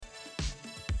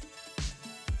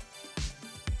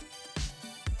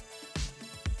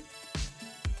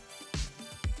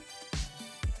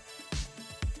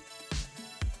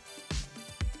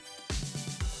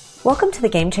Welcome to the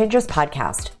Game Changers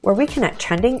podcast, where we connect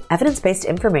trending, evidence-based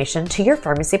information to your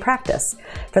pharmacy practice.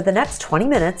 For the next 20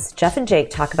 minutes, Jeff and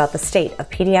Jake talk about the state of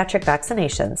pediatric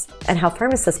vaccinations and how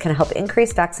pharmacists can help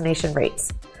increase vaccination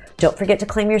rates. Don't forget to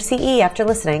claim your CE after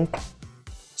listening.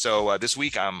 So this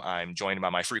week, I'm joined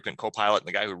by my frequent co-pilot and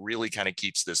the guy who really kind of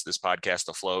keeps this podcast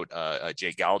afloat,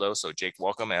 Jake Galdo. So Jake,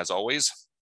 welcome as always.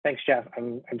 Thanks, Jeff.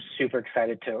 I'm super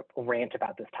excited to rant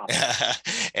about this topic.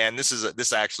 And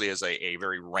this actually is a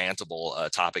very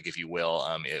rantable topic, if you will.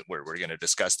 We're going to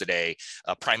discuss today.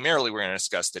 Primarily, we're going to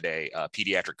discuss today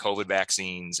pediatric COVID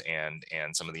vaccines and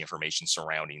some of the information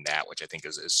surrounding that, which I think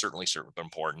is certainly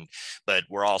important. But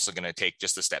we're also going to take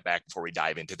just a step back before we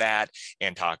dive into that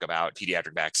and talk about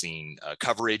pediatric vaccine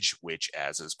coverage, which,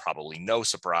 as is probably no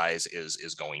surprise,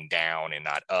 is going down and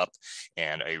not up.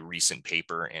 And a recent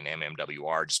paper in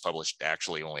MMWR just published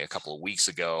actually only a couple of weeks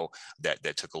ago that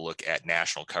took a look at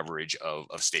national coverage of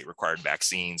state required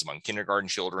vaccines among kindergarten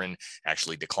children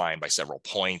actually declined by several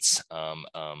points,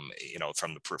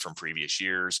 from previous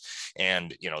years.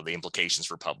 And, the implications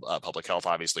for public health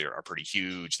obviously are pretty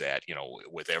huge that,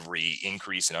 with every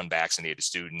increase in unvaccinated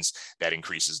students, that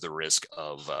increases the risk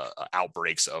of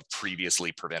outbreaks of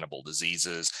previously preventable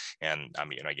diseases. And I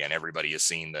mean, again, everybody has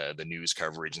seen the news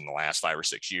coverage in the last 5 or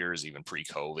 6 years, even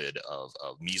pre-COVID, of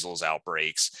measles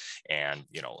outbreaks. And,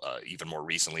 even more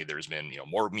recently, there's been,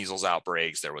 more measles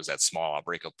outbreaks. There was that small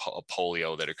outbreak of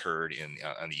polio that occurred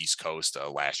on the East Coast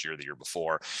last year, the year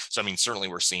before. So, I mean, certainly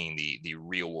we're seeing the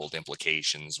real world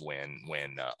implications when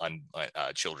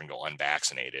children go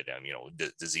unvaccinated. And,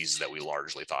 diseases that we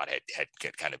largely thought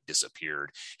had kind of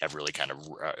disappeared have really kind of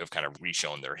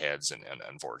reshown their heads, and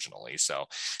unfortunately. So,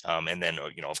 and then,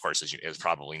 of course, as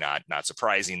probably not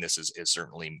surprising, this is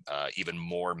certainly even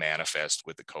more manifest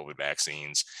with the COVID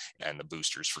vaccines and the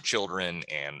boosters for children.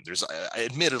 And there's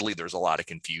admittedly, there's a lot of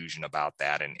confusion about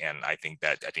that. And I think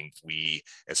we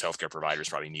as healthcare providers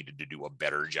probably needed to do a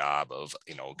better job of,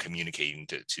 communicating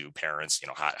to parents,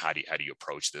 how do you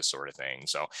approach this sort of thing?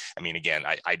 So, I mean, again,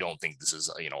 I don't think this is,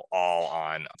 all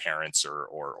on parents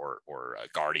or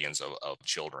guardians of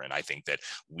children. I think that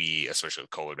we, especially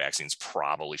with COVID vaccines,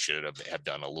 probably should have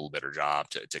done a little better job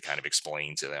to kind of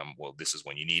explain to them, well, this is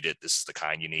when you need it. This is the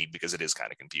kind you need, because it is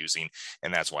kind of confusing.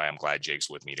 And that's why I'm glad Jake's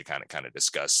with me to kind of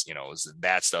discuss,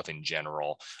 that stuff in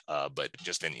general, but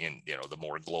just in the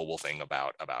more global thing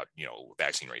about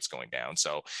vaccine rates going down.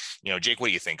 So, Jake, what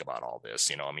do you think about all this?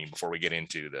 I mean, before we get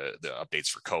into the updates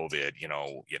for COVID,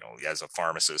 as a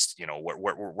pharmacist,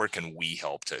 where can we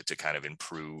help to kind of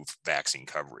improve vaccine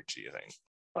coverage, do you think?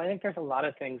 Well, I think there's a lot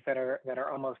of things that are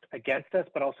almost against us,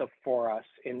 but also for us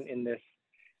in this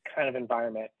kind of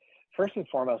environment. First and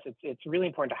foremost, it's really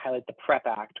important to highlight the PrEP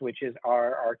Act, which is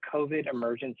our COVID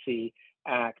emergency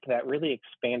act that really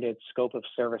expanded scope of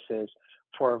services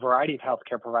for a variety of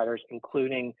healthcare providers,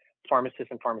 including pharmacists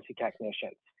and pharmacy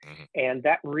technicians. Mm-hmm. And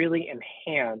that really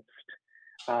enhanced,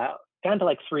 down to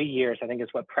like 3 years, I think is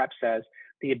what PrEP says,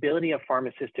 the ability of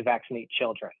pharmacists to vaccinate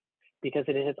children, because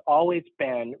it has always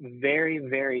been very,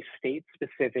 very state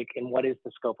specific in what is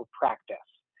the scope of practice.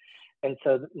 And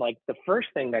so, like, the first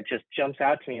thing that just jumps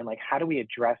out to me, and like, how do we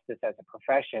address this as a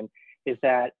profession, is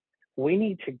that we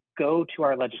need to go to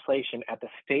our legislation at the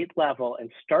state level and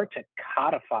start to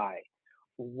codify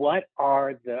what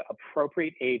are the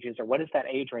appropriate ages, or what is that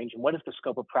age range, and what is the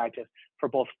scope of practice for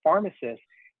both pharmacists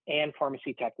and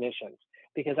pharmacy technicians.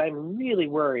 Because I'm really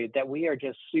worried that we are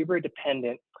just super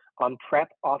dependent on PrEP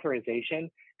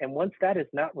authorization. And once that is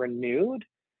not renewed,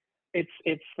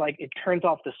 it's like it turns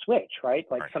off the switch, right?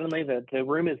 Like suddenly the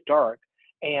room is dark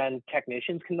and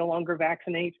technicians can no longer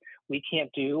vaccinate. We can't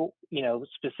do,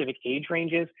 specific age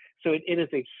ranges. So it is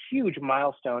a huge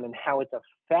milestone in how it's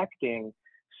affecting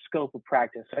scope of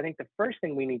practice. So I think the first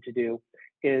thing we need to do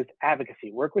is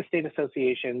advocacy, work with state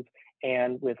associations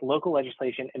and with local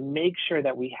legislation, and make sure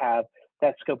that we have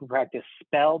that scope of practice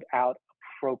spelled out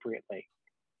appropriately.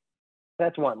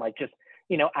 That's one, like just,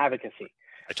 advocacy.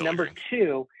 Number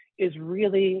two is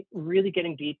really, really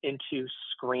getting deep into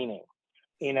screening.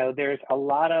 There's a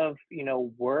lot of,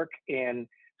 work in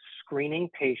screening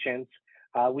patients.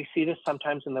 We see this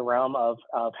sometimes in the realm of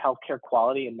healthcare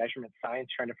quality and measurement science,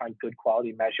 trying to find good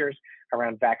quality measures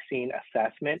around vaccine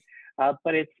assessment.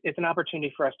 But it's an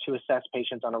opportunity for us to assess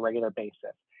patients on a regular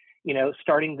basis.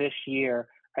 Starting this year,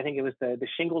 I think it was the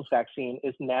shingles vaccine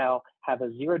is now have a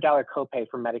 $0 copay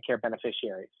for Medicare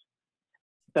beneficiaries.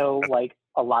 So like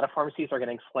a lot of pharmacies are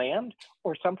getting slammed,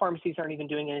 or some pharmacies aren't even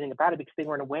doing anything about it because they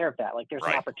weren't aware of that. Like there's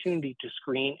an opportunity to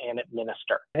screen and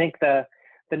administer. I think the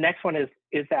next one is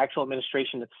the actual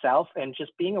administration itself, and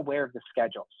just being aware of the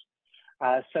schedules.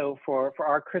 So for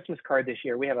our Christmas card this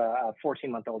year, we have a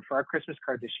 14-month-old. For our Christmas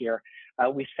card this year,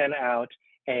 we sent out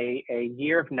a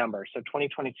year of numbers, so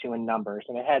 2022 in numbers,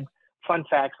 and it had fun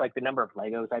facts like the number of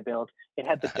Legos I built. It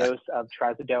had the dose of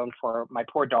trazodone for my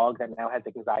poor dog that now has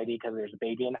anxiety because there's a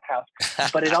baby in the house.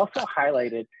 But it also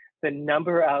highlighted the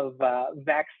number of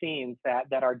vaccines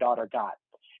that our daughter got.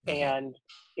 And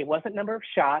it wasn't number of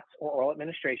shots or oral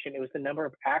administration. It was the number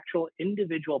of actual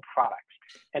individual products.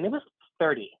 And it was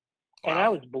 30. Wow. And I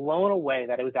was blown away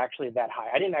that it was actually that high.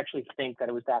 I didn't actually think that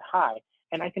it was that high.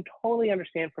 And I can totally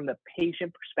understand from the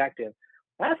patient perspective,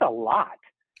 that's a lot.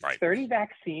 Right. 30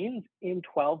 vaccines in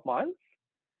 12 months?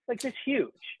 Like, that's huge.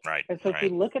 Right. And so if we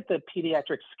look at the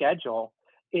pediatric schedule,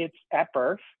 it's at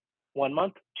birth, 1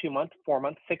 month, 2 months, 4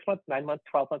 months, 6 months, 9 months,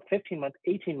 12 months, 15 months,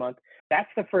 18 months. That's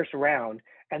the first round.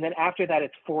 And then after that,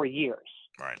 it's 4 years.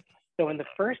 Right. So in the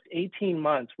first 18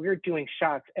 months, we're doing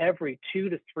shots every 2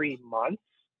 to 3 months.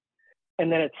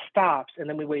 And then it stops. And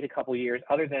then we wait a couple of years,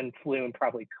 other than flu and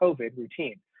probably COVID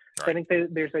routine. Right. So I think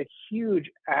there's a huge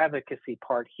advocacy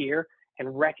part here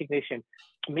and recognition.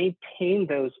 Maintain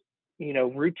those,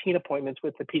 routine appointments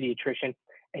with the pediatrician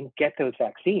and get those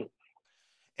vaccines.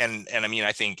 And I mean,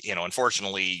 I think,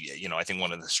 unfortunately, I think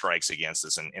one of the strikes against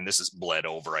this, and this is bled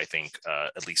over, I think,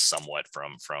 at least somewhat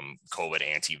from COVID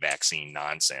anti-vaccine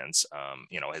nonsense,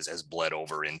 has bled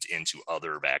over into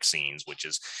other vaccines, which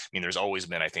is, I mean, there's always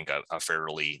been, I think, a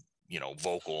fairly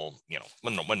vocal,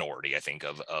 minority, I think,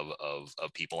 of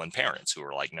people and parents who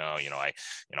are like, no, I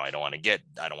don't want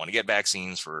to get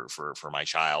vaccines for my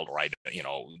child, or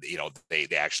they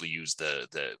actually use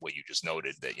the what you just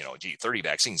noted, that 30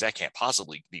 vaccines, that can't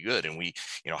possibly be good, and we,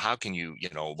 how can you,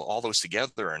 all those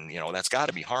together, and that's got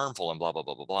to be harmful, and blah blah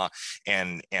blah blah blah.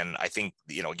 And I think,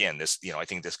 again, this, I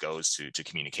think this goes to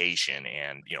communication,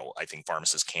 and I think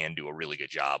pharmacists can do a really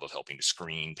good job of helping to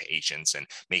screen patients and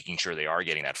making sure they are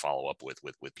getting that follow up with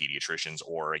pediatricians,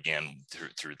 or again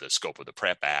through the scope of the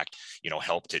PrEP Act,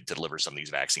 help to deliver some of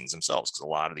these vaccines themselves, because a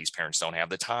lot of these parents don't have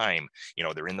the time.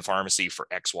 They're in the pharmacy for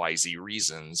XYZ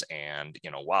reasons, and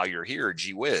while you're here,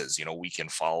 gee whiz, we can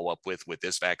follow up with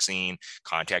this vaccine,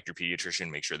 contact your pediatrician,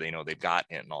 make sure they know they've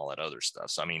gotten it, and all that other stuff.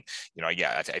 So I mean, I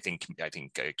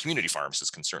think community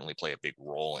pharmacists can certainly play a big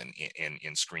role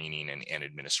in screening and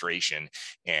administration,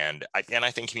 and I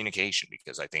think communication,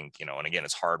 because I think, and again,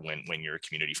 it's hard when you're a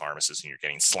community pharmacist and you're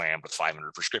getting slammed with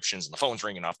 500 prescriptions and the phone's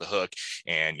ringing off the hook,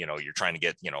 and you're trying to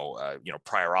get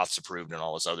prior auths approved and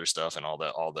all this other stuff, and all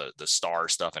the star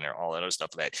stuff and all that other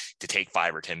stuff, that to take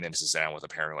 5 or 10 minutes to sit down with a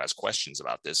parent who has questions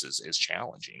about this is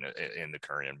challenging in the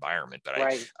current environment. But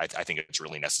right. I think it's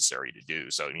really necessary to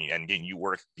do so. I mean, and again, you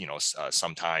work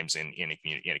sometimes in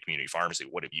a community pharmacy.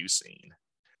 What have you seen?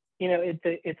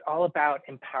 It's all about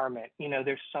empowerment.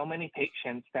 There's so many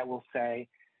patients that will say,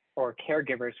 or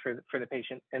caregivers for the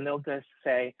patient, and they'll just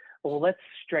say, well, let's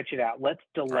stretch it out. Let's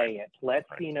delay it. Let's,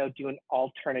 do an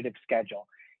alternative schedule.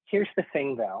 Here's the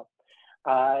thing, though.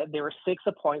 There were 6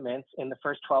 appointments in the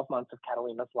first 12 months of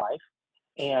Catalina's life,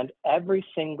 and every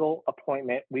single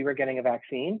appointment we were getting a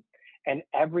vaccine, and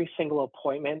every single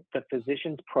appointment the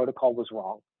physician's protocol was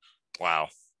wrong. Wow.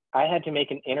 I had to make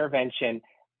an intervention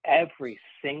every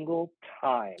single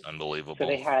time. Unbelievable. So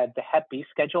they had the Hep B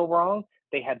schedule wrong.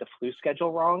 They had the flu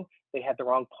schedule wrong. They had the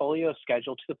wrong polio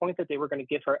schedule, to the point that they were going to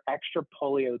give her extra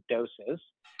polio doses.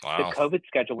 Wow. The COVID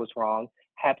schedule was wrong.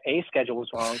 Hep A schedule was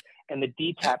wrong. And the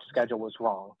DTaP schedule was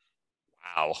wrong.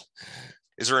 Wow.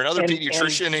 Is there another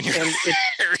pediatrician in your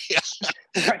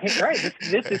area? Right.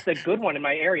 This is a good one in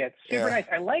my area. It's super nice.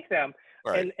 I like them.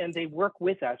 Right. And they work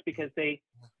with us because they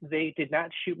did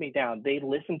not shoot me down. They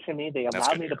listened to me. They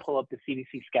allowed me to pull up the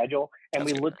CDC schedule, and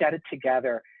we looked at it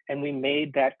together, and we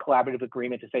made that collaborative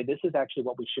agreement to say, this is actually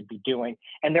what we should be doing.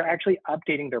 And they're actually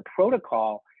updating their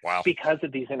protocol because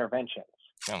of these interventions.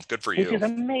 Oh, good for you. Which is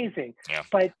amazing. Yeah.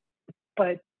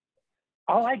 But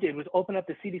all I did was open up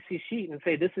the CDC sheet and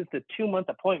say, this is the 2-month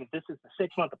appointment. This is the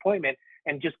 6-month appointment,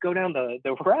 and just go down the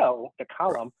row, the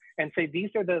column, and say, these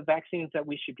are the vaccines that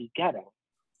we should be getting.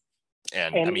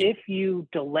 And I mean, if you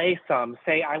delay some,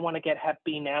 say, I want to get Hep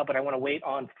B now, but I want to wait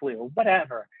on flu,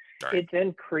 whatever, it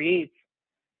then creates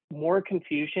more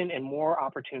confusion and more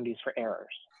opportunities for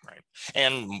errors. Right.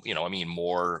 And,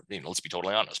 more, let's be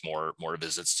totally honest, more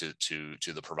visits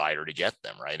to the provider to get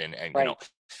them. Right. And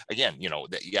again,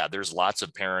 there's lots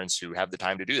of parents who have the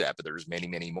time to do that, but there's many,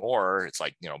 many more. It's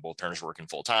like, both parents working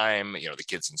full time, the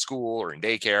kids in school or in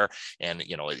daycare. And,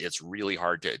 it's really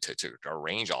hard to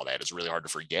arrange all that. It's really hard to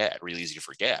forget, really easy to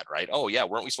forget. Right. Oh yeah.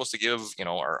 Weren't we supposed to give,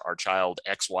 our child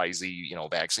XYZ,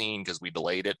 vaccine because we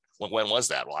delayed it? when was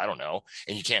that? Well, I don't know.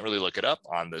 And you can't really look it up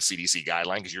on the CDC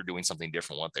guideline because you're doing something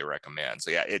different than what they recommend.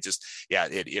 So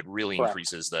it really Correct.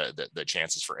 increases the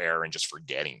chances for error and just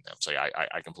forgetting them. So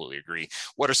I completely agree.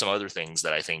 What are some other things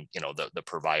that I think, the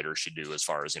provider should do as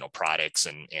far as, products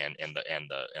and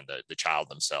the child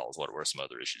themselves? What are some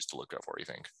other issues to look up for, you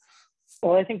think?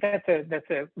 Well, I think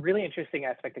that's a really interesting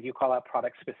aspect if you call out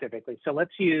products specifically. So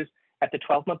let's use at the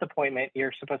 12-month appointment,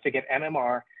 you're supposed to get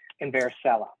MMR and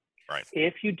varicella. Right.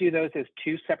 If you do those as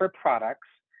two separate products,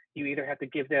 you either have to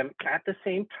give them at the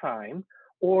same time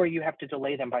or you have to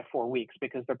delay them by 4 weeks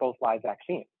because they're both live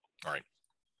vaccines. All right.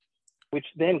 Which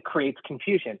then creates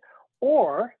confusion.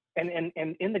 Or, and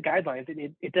in the guidelines,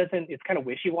 it doesn't, it's kind of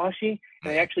wishy-washy.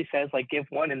 And it actually says like give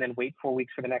one and then wait 4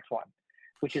 weeks for the next one,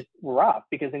 which is rough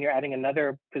because then you're adding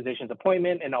another physician's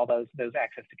appointment and all those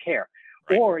access to care.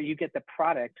 Right. Or you get the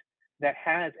product that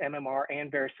has MMR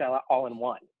and varicella all in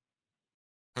one.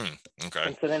 Okay.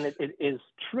 And so then it is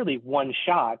truly one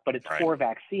shot, but it's 4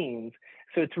 vaccines.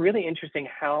 So it's really interesting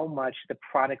how much the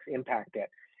products impact it.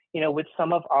 With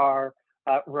some of our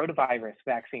rotavirus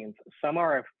vaccines, some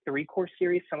are a 3-course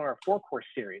series, some are a 4-course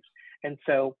series. And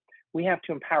so we have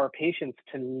to empower patients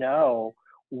to know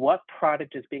what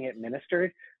product is being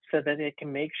administered so that it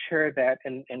can make sure that,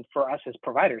 and for us as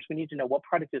providers, we need to know what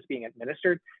product is being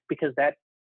administered because that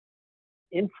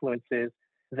influences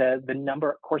the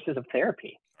number of courses of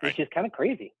therapy, which is kind of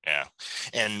crazy. Yeah.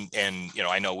 And,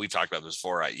 I know we've talked about this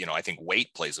before. I think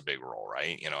weight plays a big role,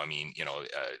 right?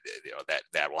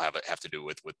 That will have to do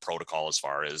with protocol as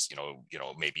far as,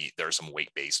 maybe there are some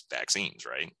weight-based vaccines,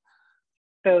 right?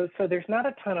 So there's not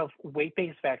a ton of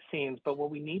weight-based vaccines, but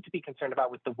what we need to be concerned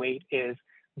about with the weight is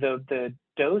the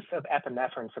dose of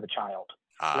epinephrine for the child.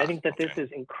 And I think that this is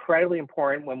incredibly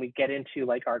important when we get into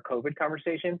like our COVID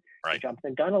conversation. Right. We jumped the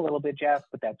gun a little bit, Jeff,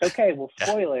 but that's okay. We'll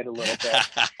spoil it a little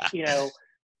bit.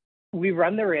 We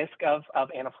run the risk of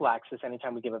anaphylaxis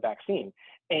anytime we give a vaccine,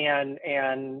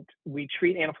 and we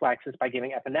treat anaphylaxis by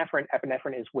giving epinephrine.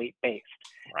 Epinephrine is weight-based,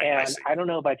 right, and I don't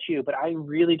know about you, but I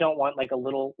really don't want like a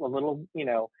little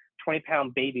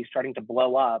 20-pound baby starting to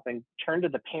blow up and turn to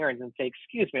the parents and say,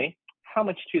 "Excuse me, how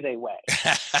much do they weigh?"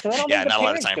 So I don't think not the a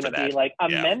lot of parents time for going to that. be like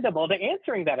amendable to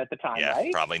answering that at the time,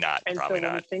 right? Probably not. And probably so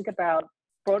when not. we think about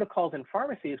protocols in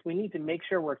pharmacies, we need to make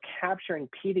sure we're capturing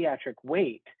pediatric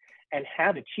weight and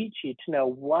have a cheat sheet to know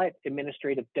what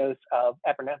administrative dose of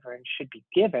epinephrine should be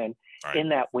given in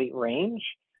that weight range.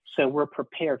 So we're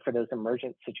prepared for those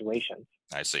emergent situations.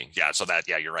 I see. Yeah. So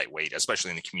you're right. Weight,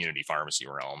 especially in the community pharmacy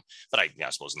realm, but I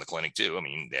suppose in the clinic too. I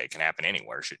mean, it can happen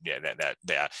anywhere.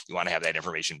 That you want to have that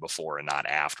information before and not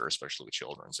after, especially with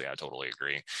children. So yeah, I totally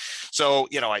agree. So,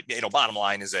 bottom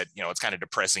line is that, it's kind of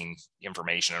depressing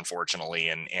information, unfortunately.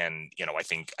 And I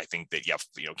think that,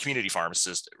 community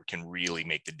pharmacists can really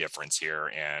make the difference here.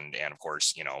 And of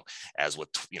course, as with,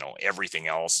 everything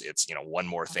else, it's, one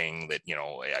more thing that,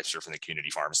 I serve from the community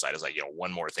pharmacy side is like,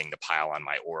 one more thing to pile on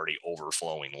my already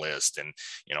overflowing list. And,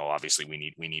 obviously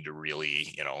we need to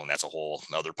really, and that's a whole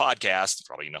other podcast,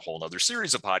 probably in a whole other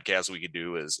series of podcasts we could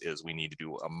do is we need to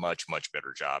do a much, much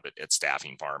better job at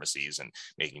staffing pharmacies and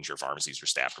making sure pharmacies are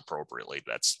staffed appropriately.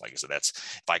 That's, like I said,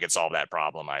 if I could solve that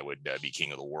problem, I would be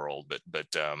king of the world. But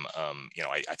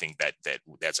I think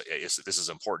this is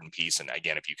an important piece. And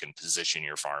again, if you can position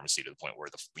your pharmacy to the point where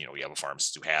you have a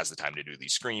pharmacist who has the time to do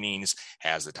these screenings,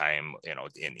 has the time,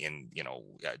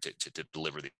 to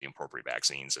deliver the appropriate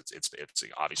vaccines, it's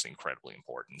obviously incredibly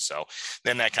important. So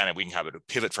then we can have a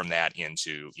pivot from that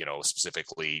into,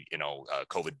 specifically,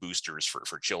 COVID boosters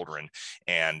for children.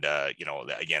 And,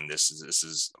 again, this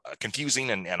is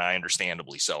confusing and I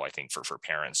understandably so, I think for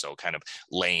parents. So kind of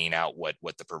laying out what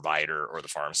the provider or the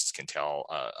pharmacist can tell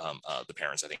the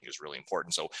parents, I think is really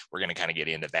important. So we're going to kind of get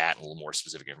into that and a little more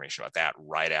specific information about that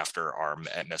right after our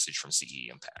message from CE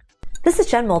Impact. This is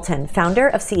Jen Moulton, founder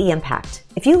of CE Impact.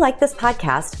 If you like this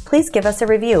podcast, please give us a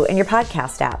review in your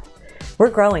podcast app.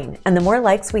 We're growing, and the more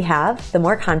likes we have, the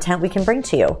more content we can bring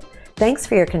to you. Thanks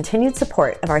for your continued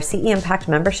support of our CE Impact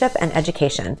membership and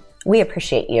education. We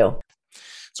appreciate you.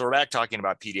 So we're back talking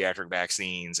about pediatric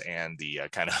vaccines and the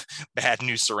kind of bad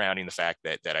news surrounding the fact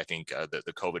that I think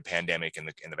the COVID pandemic and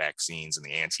the vaccines and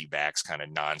the anti-vax kind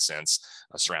of nonsense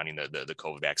surrounding the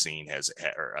COVID vaccine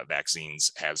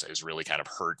vaccines has really kind of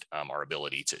hurt our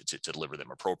ability to deliver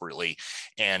them appropriately.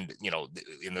 And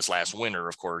in this last winter,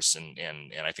 of course, and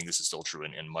I think this is still true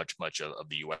in much of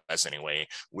the U.S. anyway,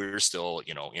 we're still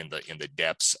in the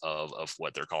depths of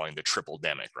what they're calling the triple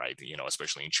demic, right?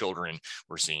 Especially in children,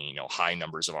 we're seeing high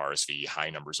numbers of RSV, high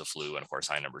numbers of flu, and of course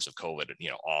high numbers of COVID,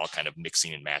 all kind of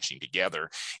mixing and matching together.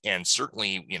 And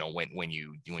certainly, when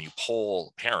you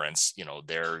poll parents,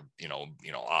 they're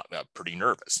pretty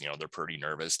nervous. They're pretty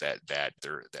nervous that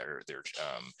their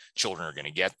children are going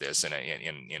to get this. And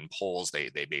in polls, they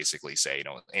basically say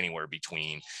anywhere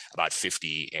between about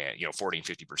 40 and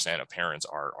 50% of parents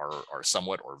are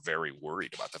somewhat or very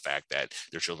worried about the fact that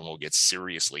their children will get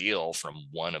seriously ill from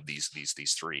one of these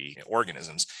three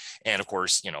organisms. And of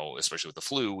course, especially with the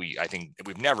flu, I think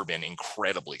we've never been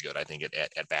incredibly good, I think,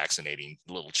 at vaccinating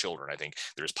little children. I think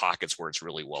there's pockets where it's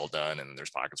really well done, and there's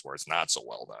pockets where it's not so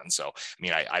well done. So, I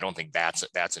mean, I don't think that's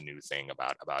a new thing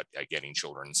about getting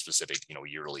children specific,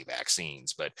 yearly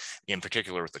vaccines. But in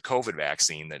particular with the COVID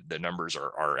vaccine, the numbers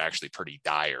are actually pretty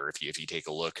dire. If you take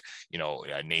a look,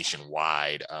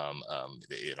 nationwide,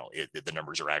 the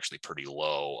numbers are actually pretty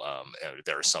low.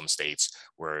 There are some states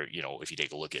where, if you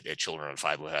take a look at children under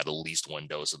 5 who had at least one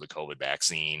dose of the COVID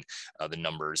vaccine, the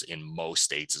numbers in most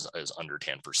states is under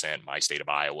 10%. My state of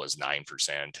Iowa is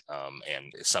 9%.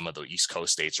 And some of the East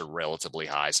Coast states are relatively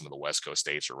high. Some of the West Coast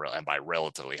states are, and by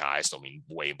relatively high, I still mean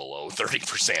way below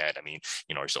 30%. I mean,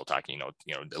 we're still talking,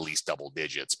 at least double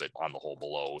digits, but on the whole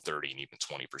below 30 and even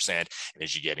 20%. And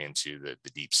as you get into the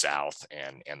deep South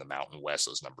and the Mountain West,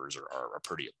 those numbers are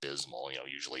pretty abysmal,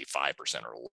 usually 5%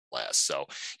 or less. So,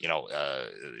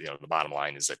 the bottom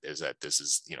line is that this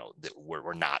is, that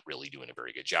we're not really doing a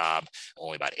very good job.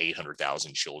 Only about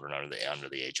 800,000 children under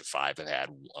the age of 5 have had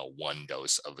one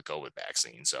dose of the COVID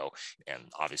vaccine. So, and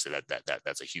obviously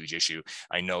that's a huge issue.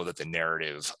 I know that the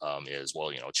narrative is,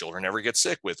 well, children never get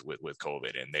sick with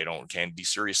COVID, and they can be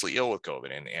seriously ill with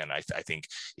COVID. And I think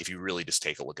if you really just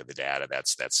take a look at the data,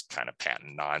 that's kind of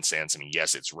patent nonsense. I mean,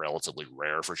 yes, it's relatively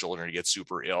rare for children to get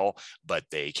super ill, but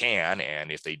they can,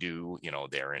 and if they do,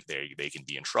 they can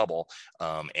be in trouble.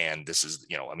 And this is,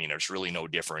 it's really no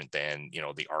different than,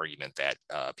 the argument that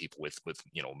people with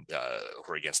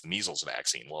who are against the measles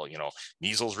vaccine. Well,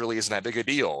 measles really isn't that big a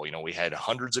deal. We had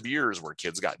hundreds of years where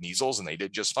kids got measles and they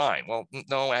did just fine. Well,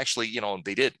 no, actually,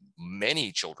 they did.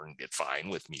 Many children did fine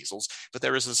with measles, but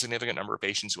there is a significant number of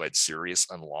patients who had serious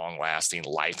and long-lasting,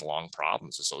 lifelong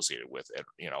problems associated with it.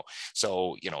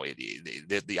 So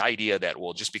the idea that,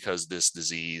 well, just because this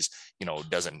disease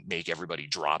doesn't make everybody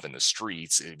drop in the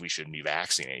streets, we shouldn't be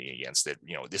vaccinating against it.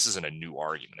 This isn't a new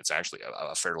argument. It's actually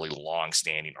a fairly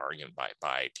long-standing argument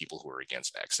by people who are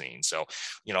against vaccines. So,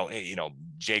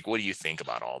 Jake, what do you think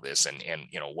about all this? And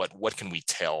what can we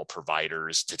tell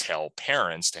providers to tell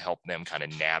parents to help them kind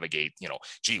of navigate,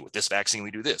 gee, with this vaccine,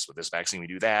 we do this, with this vaccine, we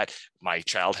do that. My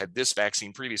child had this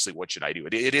vaccine previously. What should I do?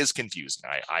 It is confusing.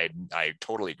 I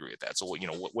totally agree with that. So,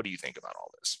 what do you think about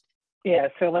all this? Yeah,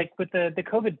 so like with the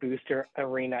COVID booster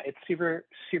arena, it's super,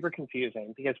 super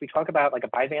confusing because we talk about like a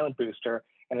bivalent booster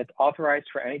and it's authorized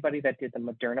for anybody that did the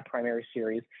Moderna primary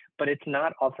series, but it's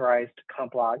not authorized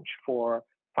comp launch for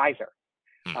Pfizer.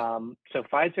 So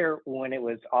Pfizer, when it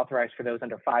was authorized for those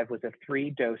under 5, was a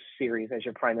 3-dose series as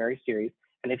your primary series.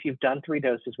 And if you've done 3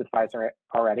 doses with Pfizer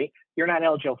already, you're not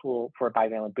eligible for a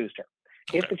bivalent booster.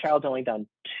 Okay. If the child's only done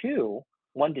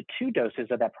 1 to 2 doses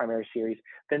of that primary series,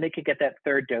 then they could get that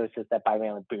 3rd dose as that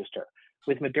bivalent booster.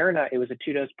 With Moderna, it was a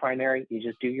 2-dose primary. You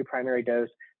just do your primary dose,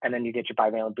 and then you get your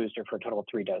bivalent booster for a total of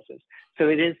 3 doses. So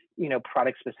it is,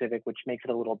 product specific, which makes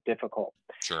it a little difficult.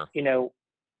 Sure.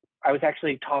 I was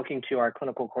actually talking to our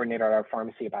clinical coordinator at our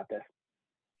pharmacy about this.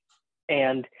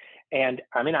 And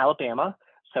I'm in Alabama,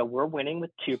 so we're winning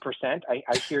with 2%.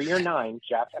 I hear you're 9,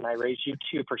 Jeff, and I raise you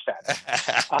 2%.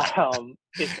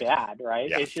 It's bad, right?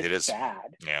 Yeah, it's just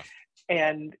bad. Yeah.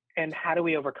 And how do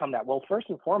we overcome that? Well, first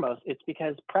and foremost, it's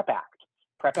because PrEP Act.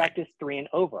 PrEP Act is 3 and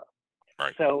over.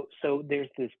 Right. So there's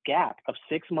this gap of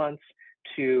 6 months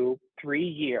to 3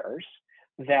 years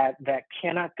that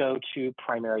cannot go to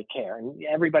primary care. And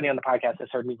everybody on the podcast has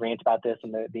heard me rant about this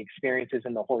and the experiences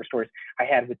and the horror stories I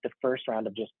had with the first round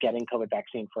of just getting COVID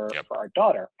vaccine for our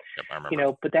daughter. Yep, I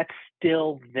remember. But that's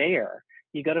still there.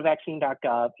 You go to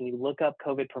vaccine.gov and you look up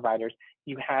COVID providers,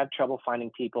 you have trouble finding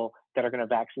people that are going to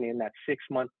vaccinate in that 6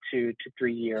 month to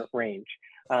 3 year range.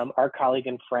 Our colleague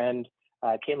and friend,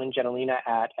 Caitlin Gentilina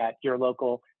at your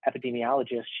local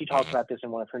epidemiologist, she talked about this in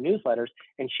one of her newsletters,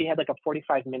 and she had like a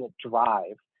 45-minute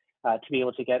drive to be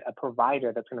able to get a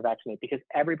provider that's going to vaccinate, because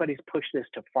everybody's pushed this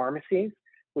to pharmacies,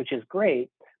 which is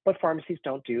great, but pharmacies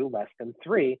don't do less than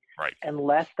 3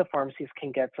 unless the pharmacies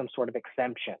can get some sort of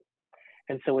exemption.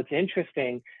 And so what's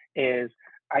interesting is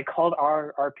I called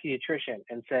our pediatrician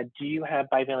and said, do you have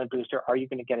bivalent booster? Are you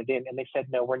going to get it in? And they said,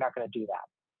 no, we're not going to do that.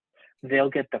 They'll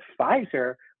get the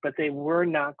Pfizer, but they were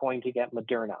not going to get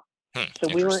Moderna.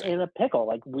 So we were in a pickle.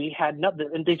 Like, we had nothing,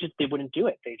 and they wouldn't do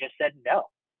it. They just said no.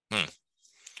 Hmm.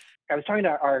 I was talking to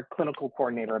our clinical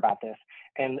coordinator about this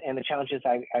and the challenges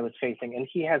I was facing. And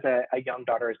he has a young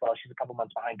daughter as well. She's a couple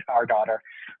months behind our daughter.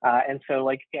 And so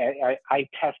like I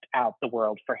test out the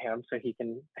world for him so he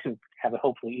can have it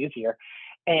hopefully easier.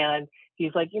 And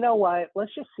he's like, you know what,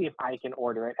 let's just see if I can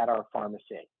order it at our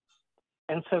pharmacy.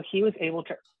 And so he was able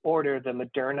to order the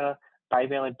Moderna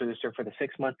bivalent booster for the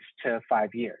 6 months to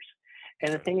 5 years.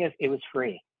 And the thing is, it was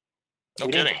free. No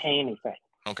We kidding. didn't pay anything.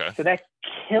 Okay. So that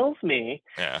kills me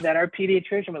Yeah. that our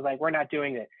pediatrician was like, we're not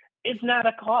doing it. It's not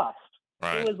a cost.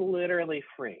 Right. It was literally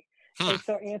free. And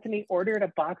so Anthony ordered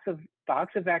a box of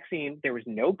vaccine. There was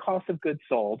no cost of goods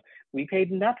sold. We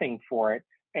paid nothing for it,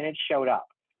 and it showed up.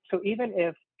 So even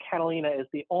if Catalina is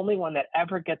the only one that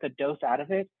ever gets a dose out of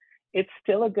it, it's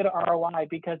still a good ROI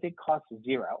because it costs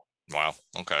zero. Wow.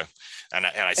 Okay. And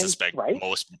I suspect right?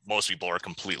 most people are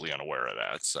completely unaware of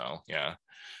that. So yeah.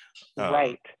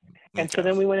 Right. And okay. so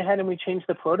then we went ahead and we changed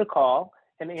the protocol,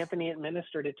 and Anthony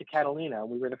administered it to Catalina.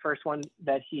 We were the first one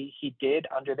that he did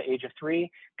under the age of 3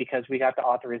 because we got the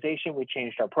authorization. We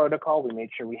changed our protocol. We made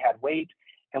sure we had weight,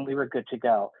 and we were good to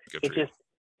go.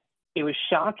 It was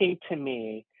shocking to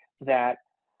me that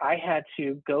I had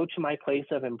to go to my place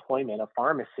of employment, a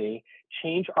pharmacy,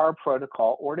 change our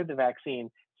protocol, order the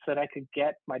vaccine so that I could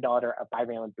get my daughter a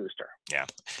bivalent booster. Yeah.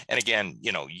 And again,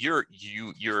 you're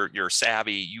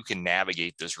savvy. You can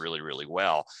navigate this really, really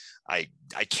well. I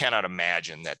cannot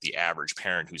imagine that the average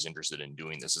parent who's interested in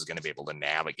doing this is going to be able to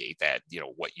navigate that,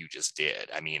 what you just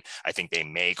did. I mean, I think they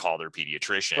may call their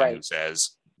pediatrician who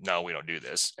says, no, we don't do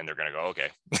this. And they're going to go, okay.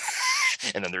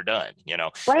 And then they're done,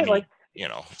 Right.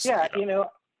 I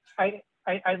mean,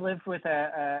 I lived with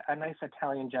a nice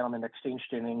Italian gentleman, exchange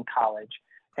student in college.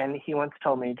 And he once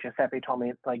told me, Giuseppe told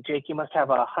me, like, Jake, you must have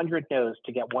 100 no's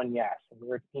to get one yes.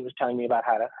 And he was telling me about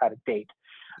how to date.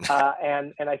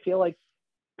 And I feel like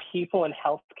people in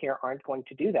healthcare aren't going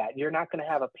to do that. You're not going to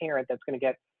have a parent that's going to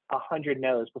get 100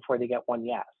 no's before they get one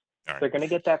yes. Right. They're going to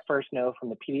get that first no from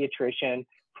the pediatrician,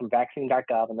 from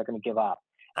vaccine.gov, and they're going to give up.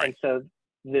 Right. And so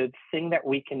the thing that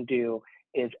we can do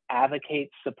is advocate,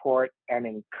 support, and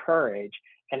encourage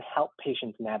and help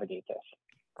patients navigate this.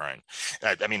 Right.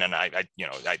 I mean, and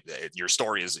your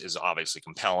story is obviously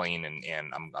compelling,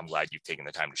 and I'm glad you've taken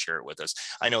the time to share it with us.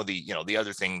 I know the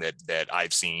other thing that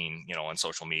I've seen, on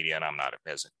social media, and I'm not,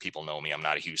 as people know me, I'm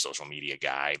not a huge social media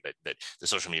guy, but the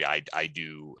social media I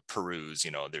do peruse,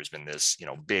 there's been this,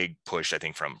 big push, I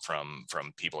think from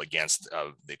people against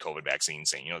the COVID vaccine,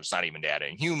 saying, there's not even data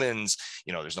in humans,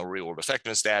 there's no real world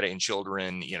effectiveness data in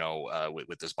children,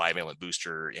 with this bivalent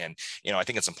booster. And, I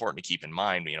think it's important to keep in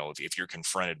mind, if you're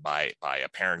confronted by a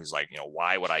parent who's like,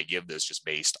 why would I give this just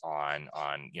based on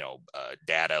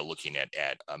data looking at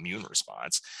immune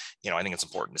response? I think it's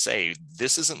important to say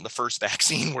this isn't the first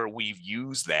vaccine where we've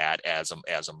used that as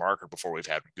a marker before we've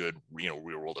had good, real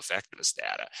world effectiveness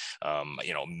data.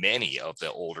 Many of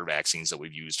the older vaccines that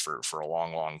we've used for a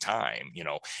long time,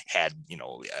 had,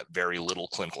 very little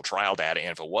clinical trial data.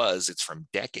 And if it was, it's from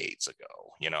decades ago,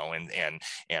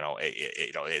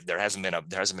 there hasn't been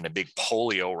a big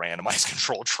polio randomized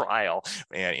controlled trial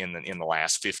in the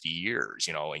last 50 years,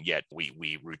 and yet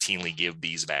we routinely give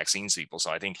these vaccines to people.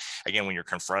 So I think, again, when you're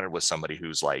confronted with somebody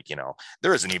who's like,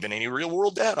 there isn't even any real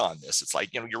world data on this, it's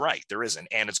like, you're right, there isn't.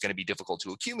 And it's going to be difficult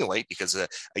to accumulate because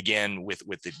again, with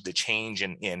the change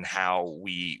in how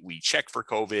we check for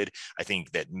COVID, I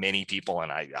think that many people,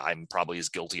 and I'm probably as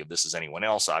guilty of this as anyone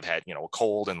else, I've had, a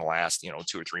cold in the last,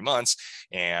 2 or 3 months.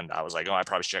 And I was like, I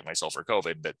probably should check myself for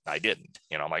COVID, but I didn't,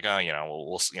 I'm like,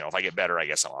 we'll if I get better, I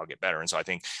guess I'll get better. And so I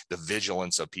think the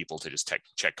vigilance of people to just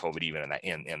check COVID even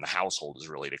in the household has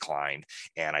really declined.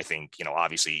 And I think,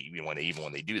 obviously when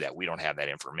they do that, we don't have that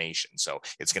information. So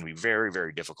it's going to be very,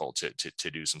 very difficult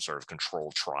to do some sort of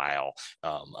controlled trial.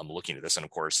 I'm looking at this, and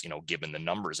of course, given the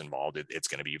numbers involved, it's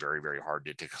going to be very, very hard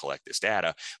to collect this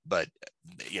data. But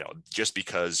just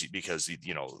because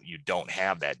you don't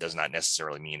have that does not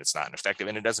necessarily mean it's not effective,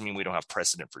 and it doesn't mean we don't have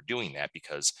precedent for doing that,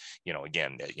 because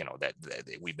again, that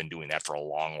we've been doing that for a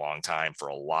long time for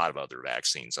a lot of other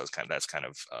vaccines. So that's kind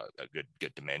of a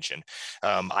good dimension.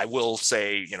 I will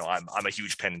say, I'm a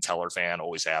huge Penn and Teller fan,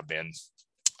 always have been.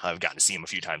 I've gotten to see them a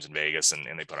few times in Vegas, and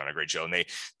they put on a great show. And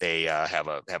they have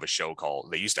a show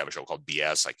called, they used to have a show called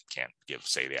BS. I can't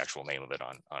say the actual name of it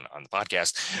on the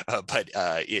podcast, but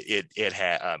it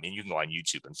had, and you can go on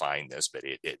YouTube and find this, but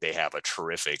they have a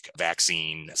terrific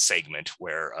vaccine segment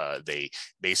where they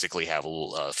basically have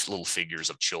little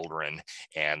figures of children,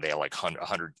 and they have like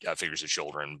 100 figures of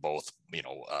children, both,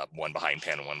 one behind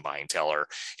Penn and one behind Teller.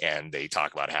 And they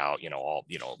talk about how,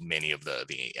 many of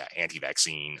the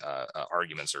anti-vaccine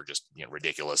arguments numbers are just,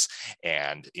 ridiculous.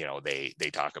 And, they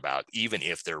talk about, even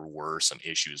if there were some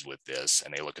issues with this,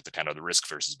 and they look at the kind of the risk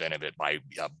versus benefit by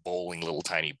bowling little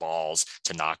tiny balls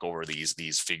to knock over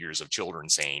these figures of children,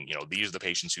 saying, these are the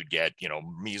patients who'd get,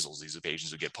 measles, these are the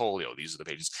patients who get polio, these are the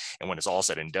patients. And when it's all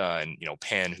said and done,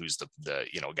 Penn, who's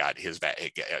got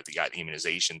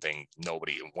immunization thing,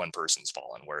 one person's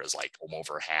fallen, whereas like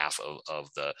over half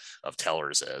of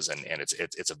tellers is, and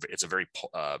it's a very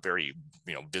very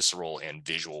visceral and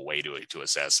visual way to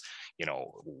assess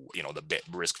the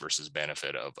risk versus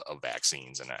benefit of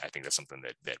vaccines. And I think that's something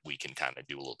that we can kind of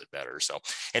do a little bit better. So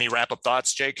any wrap up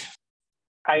thoughts, Jake?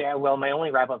 Well, my only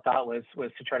wrap-up thought was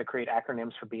to try to create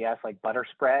acronyms for BS like butter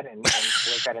spread and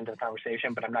link that into the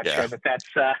conversation, but I'm not sure that's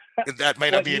that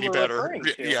might not be any better.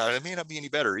 Yeah, it may not be any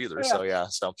better either. Yeah.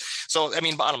 So I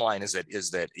mean, bottom line is that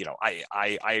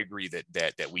I agree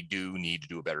that we do need to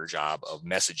do a better job of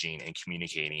messaging and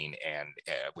communicating and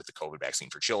with the COVID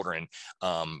vaccine for children,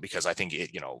 because I think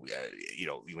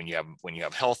when you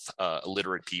have health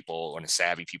illiterate people and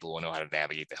savvy people who know how to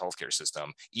navigate the healthcare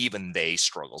system, even they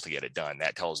struggle to get it done.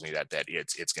 That tells me that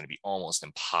it's going to be almost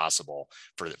impossible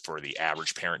for the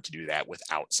average parent to do that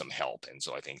without some help. And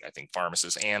so I think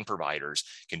pharmacists and providers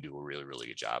can do a really, really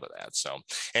good job of that. So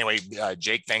anyway,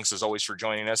 Jake, thanks as always for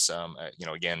joining us.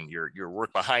 Again, your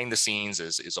work behind the scenes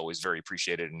is always very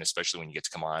appreciated, and especially when you get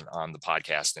to come on the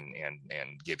podcast and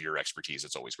give your expertise,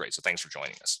 it's always great. So thanks for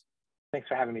joining us. Thanks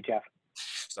for having me, Jeff.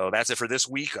 So that's it for this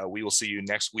week. We will see you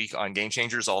next week on Game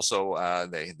Changers. Also,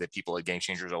 the people at Game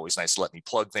Changers are always nice to let me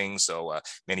plug things. So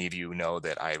many of you know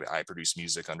that I produce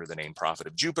music under the name Prophet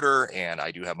of Jupiter, and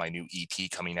I do have my new EP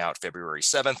coming out February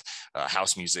 7th,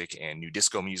 house music and new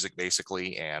disco music,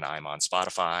 basically. And I'm on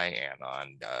Spotify and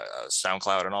on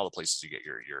SoundCloud and all the places you get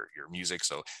your music.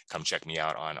 So come check me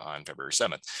out on February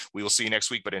 7th. We will see you next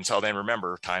week. But until then,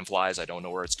 remember, time flies. I don't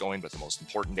know where it's going, but the most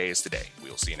important day is today. We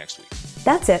will see you next week.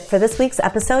 That's it for this week's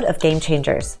episode of Game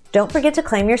Changers. Don't forget to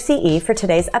claim your CE for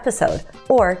today's episode,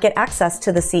 or get access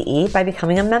to the CE by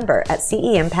becoming a member at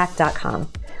ceimpact.com.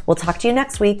 We'll talk to you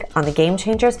next week on the Game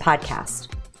Changers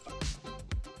podcast.